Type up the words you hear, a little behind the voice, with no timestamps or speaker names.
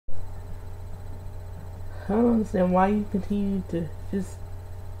I don't understand why you continue to just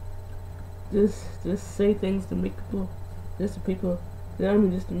say things to make people, just to people, I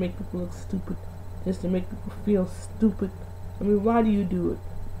mean, just to make people look stupid, just to make people feel stupid. I mean, why do you do it?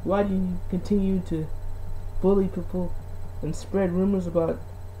 Why do you continue to bully people and spread rumors about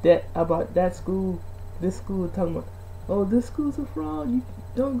that school, this school, talking about, oh, this school's a fraud. You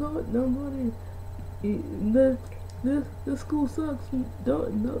don't go there. This school sucks.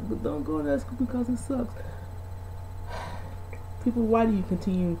 Don't go to that school because it sucks. People, why do you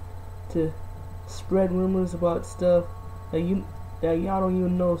continue to spread rumors about stuff that y'all don't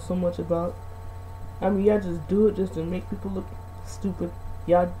even know so much about? I mean, y'all just do it just to make people look stupid.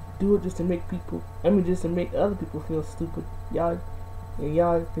 Y'all do it just to make people, just to make other people feel stupid. Y'all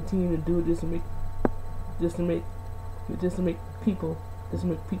continue to do it just to make people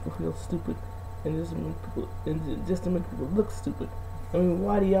feel stupid, and just to make people look stupid. I mean,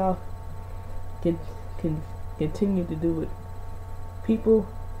 why do y'all can continue to do it? People,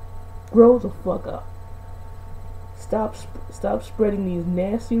 grow the fuck up. Stop spreading these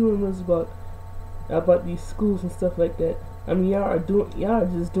nasty rumors about these schools and stuff like that. I mean, y'all are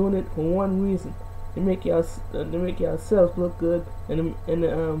just doing it for one reason: to make yourselves look good and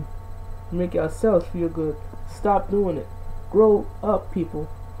to make yourselves feel good. Stop doing it. Grow up, people.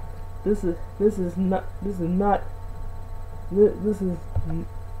 This is not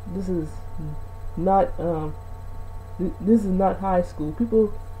high school.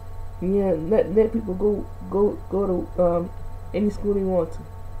 People, let people go to any school they want to.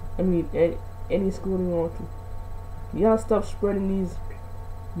 I mean, any school they want to. Y'all stop spreading these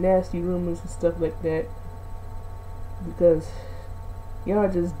nasty rumors and stuff like that, because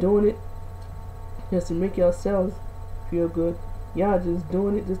y'all just doing it just to make yourselves feel good. Y'all just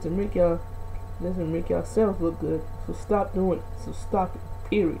doing it just to make yourselves look good. So stop doing it. So stop it.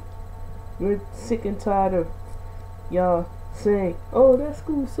 Period. We're sick and tired of y'all saying, "Oh, that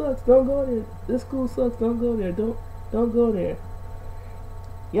school sucks. Don't go there. This school sucks. Don't go there. Don't go there."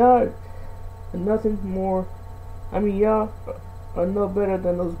 Y'all are nothing more. I mean, y'all are no better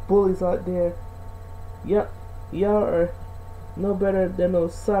than those bullies out there. Y'all are no better than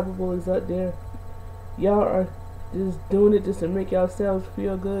those cyber bullies out there. Y'all are just doing it just to make yourselves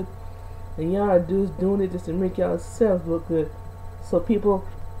feel good, and y'all are just doing it just to make yourselves look good. So people,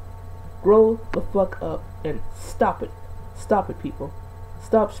 grow the fuck up and stop it. Stop it, people.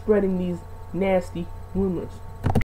 Stop spreading these nasty rumors.